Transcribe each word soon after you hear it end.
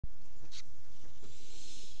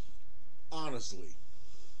honestly,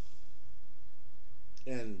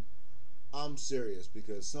 and I'm serious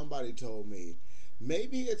because somebody told me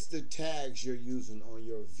maybe it's the tags you're using on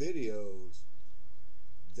your videos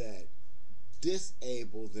that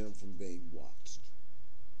disable them from being watched.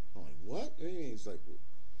 I'm like, what? I mean, it's like,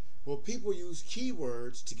 well, people use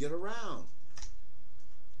keywords to get around.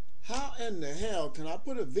 How in the hell can I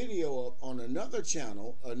put a video up on another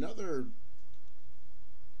channel, another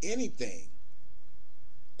anything,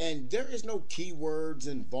 and there is no keywords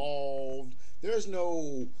involved? There's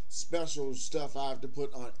no special stuff I have to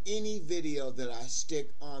put on any video that I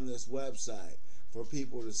stick on this website for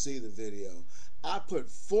people to see the video. I put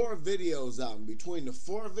 4 videos out, and between the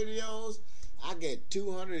 4 videos, I get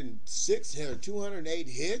 206 or 208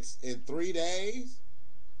 hits in 3 days.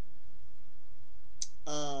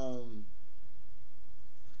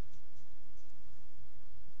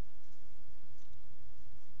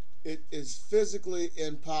 It is physically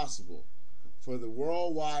impossible for the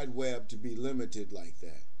World Wide Web to be limited like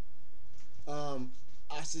that.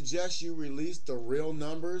 I suggest you release the real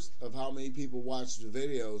numbers of how many people watch the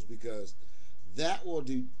videos, because that will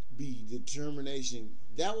be the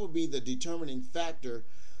determining factor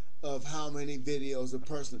of how many videos a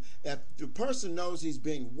person. If the person knows he's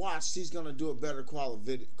being watched, he's going to do a better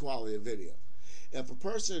quality of video. If a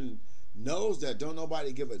person knows that don't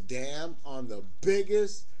nobody give a damn on the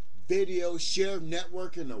biggest video share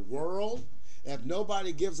network in the world, if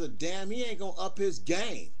nobody gives a damn, he ain't going to up his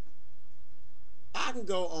game. I can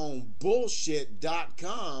go on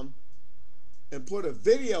bullshit.com and put a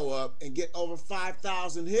video up and get over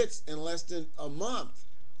 5,000 hits in less than a month.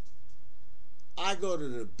 I go to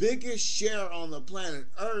the biggest share on the planet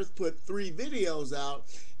Earth, put 3 videos out,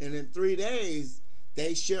 and in 3 days,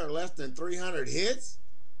 they share less than 300 hits.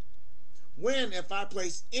 When, if I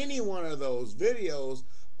place any one of those videos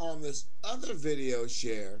on this other video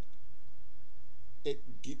share,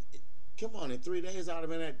 come on, in 3 days, I would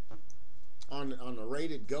have been at, on the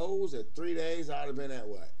rated goals, at 3 days, I would have been at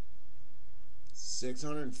what?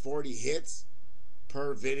 640 hits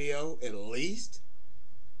per video at least.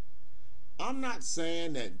 I'm not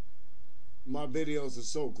saying that my videos are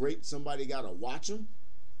so great somebody got to watch them.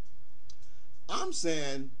 I'm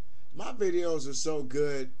saying my videos are so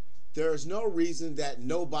good there's no reason that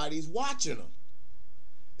nobody's watching them.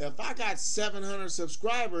 If I got 700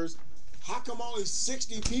 subscribers, how come only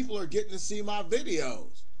 60 people are getting to see my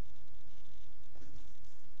videos?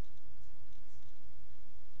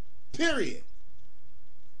 Period.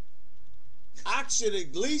 I should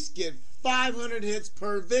at least get 500 hits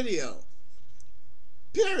per video.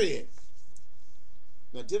 Period.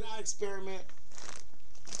 Now, did I experiment?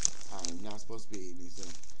 I'm not supposed to be eating these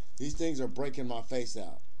things. These things are breaking my face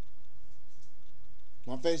out.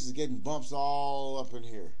 My face is getting bumps all up in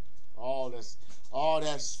here. All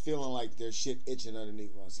that's feeling like there's shit itching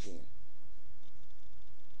underneath my skin.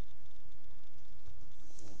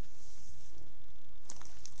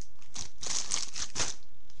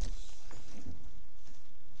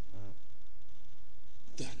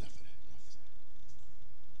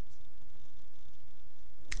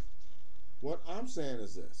 What I'm saying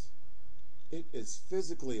is this: it is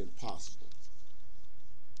physically impossible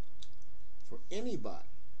for anybody,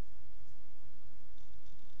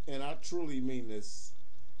 and I truly mean this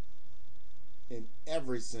in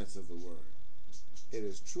every sense of the word, it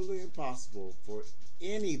is truly impossible for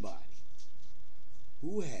anybody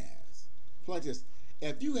who has, like this,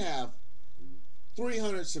 if you have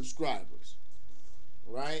 300 subscribers,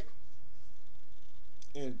 right,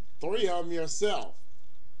 and 3 of them yourself,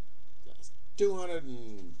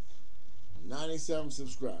 297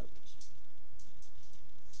 subscribers.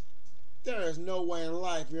 There is no way in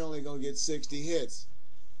life you're only going to get 60 hits.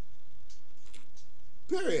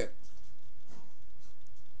 Period.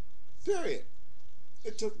 Period.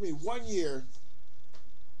 It took me 1 year,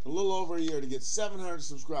 a little over a year, to get 700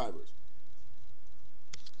 subscribers.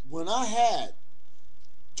 When I had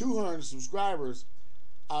 200 subscribers,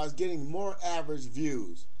 I was getting more average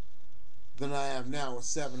views than I am now with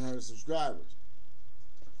 700 subscribers.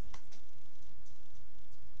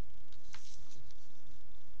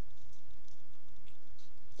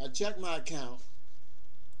 I checked my account,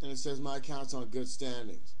 and it says my account's on good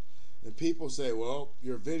standings. And people say, well,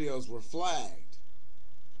 your videos were flagged.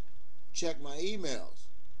 Check my emails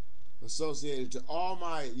associated to all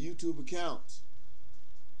my YouTube accounts,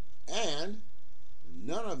 and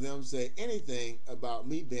none of them say anything about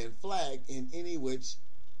me being flagged in any which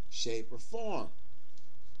shape or form.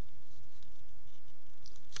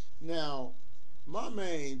 Now, my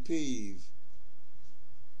main peeve,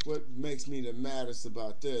 what makes me the maddest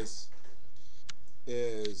about this,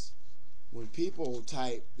 is when people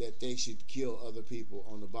type that they should kill other people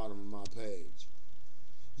on the bottom of my page.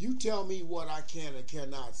 You tell me what I can and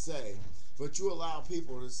cannot say, but you allow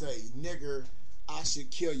people to say, nigger, I should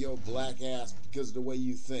kill your black ass because of the way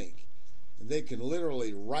you think. And they can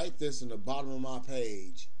literally write this in the bottom of my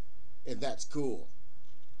page, and that's cool.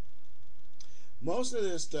 Most of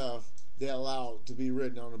this stuff they allow to be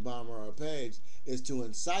written on the bottom of our page is to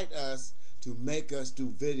incite us to make us do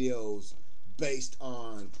videos based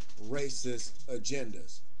on racist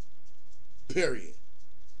agendas. Period.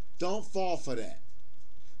 Don't fall for that.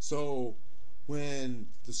 So when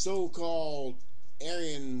the so-called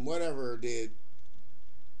Aryan whatever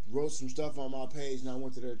wrote some stuff on my page, and I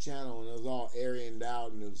went to their channel and it was all Aryaned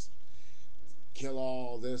out and it was kill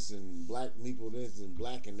all this and black people this and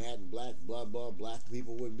black and that and black blah blah, black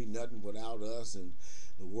people wouldn't be nothing without us and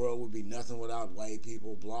the world would be nothing without white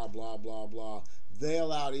people, blah blah blah blah. They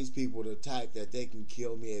allow these people to type that they can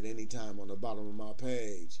kill me at any time on the bottom of my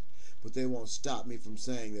page, but they won't stop me from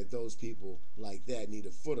saying that those people like that need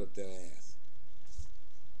a foot up their ass.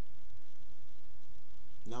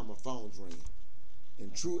 Now my phone's ringing.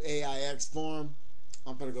 In true AIX form,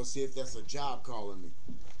 I'm gonna go see if that's a job calling me.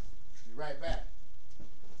 Be right back.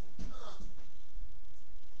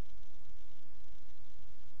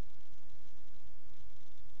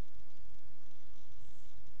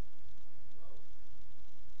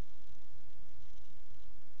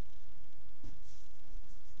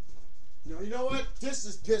 No, you know what? This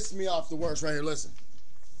is pissing me off the worst right here. Listen.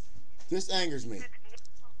 This angers me.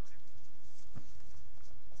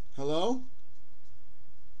 Hello?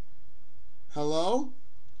 Hello?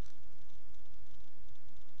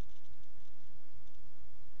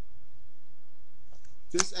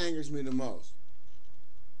 This angers me the most.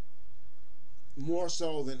 More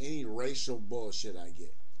so than any racial bullshit I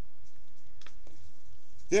get.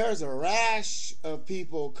 There's a rash of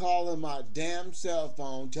people calling my damn cell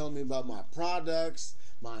phone, telling me about my products,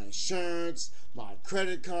 my insurance, my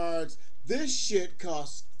credit cards. This shit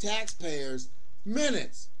costs taxpayers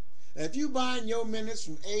minutes. If you buying your minutes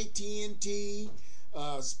from AT&T,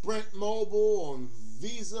 Sprint Mobile, on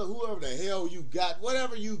Visa, whoever the hell you got,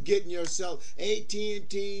 whatever you getting yourself,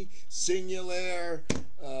 AT&T, Singular,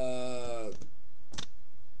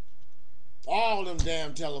 all them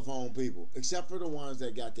damn telephone people, except for the ones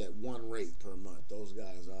that got that one rate per month. Those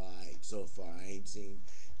guys are alright so far. I ain't seen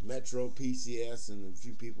Metro, PCS, and a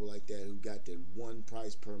few people like that who got that one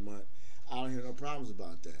price per month. I don't hear no problems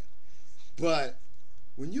about that. But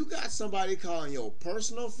when you got somebody calling your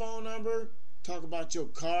personal phone number, talk about your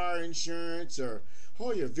car insurance or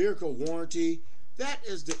your vehicle warranty, that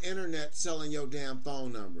is the internet selling your damn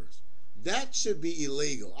phone numbers. That should be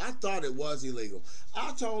illegal. I thought it was illegal.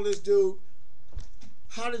 I told this dude,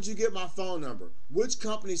 how did you get my phone number? Which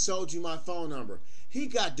company sold you my phone number? He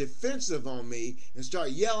got defensive on me and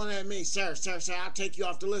started yelling at me, sir, I'll take you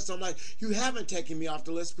off the list. I'm like, you haven't taken me off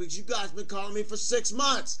the list because you guys been calling me for 6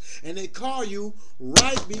 months. And they call you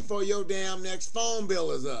right before your damn next phone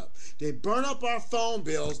bill is up. They burn up our phone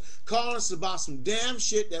bills, calling us about some damn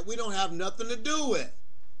shit that we don't have nothing to do with.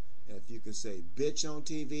 And if you can say bitch on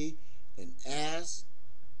TV and ass,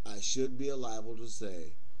 I should be liable to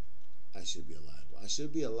say, I should be liable. I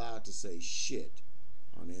should be allowed to say shit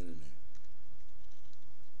on the internet.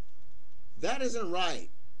 That isn't right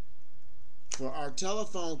for our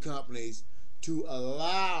telephone companies to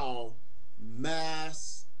allow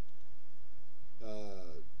mass,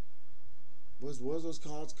 what's those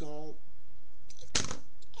calls called?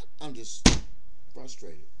 I'm just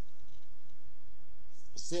frustrated.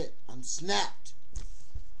 That's it. I'm snapped.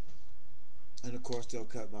 And of course they'll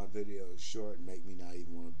cut my videos short and make me not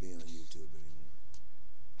even want to be on YouTube anymore.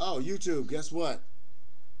 Oh, YouTube, guess what?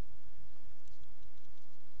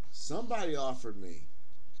 Somebody offered me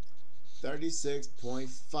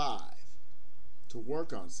 $36.5 to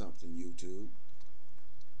work on something, YouTube.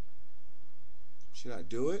 Should I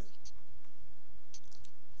do it?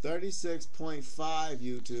 $36.5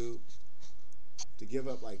 YouTube to give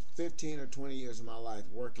up like 15 or 20 years of my life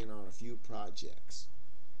working on a few projects.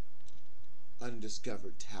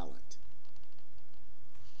 Undiscovered talent.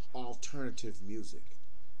 Alternative music.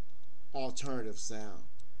 Alternative sound.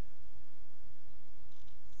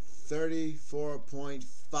 $34.5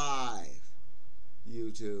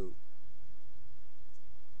 YouTube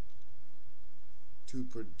to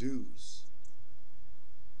produce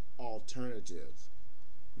alternative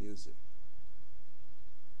music.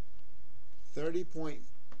 34.5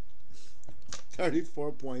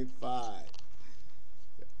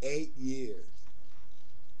 for 8 years.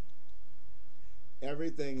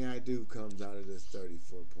 Everything I do comes out of this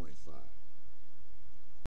 34.5.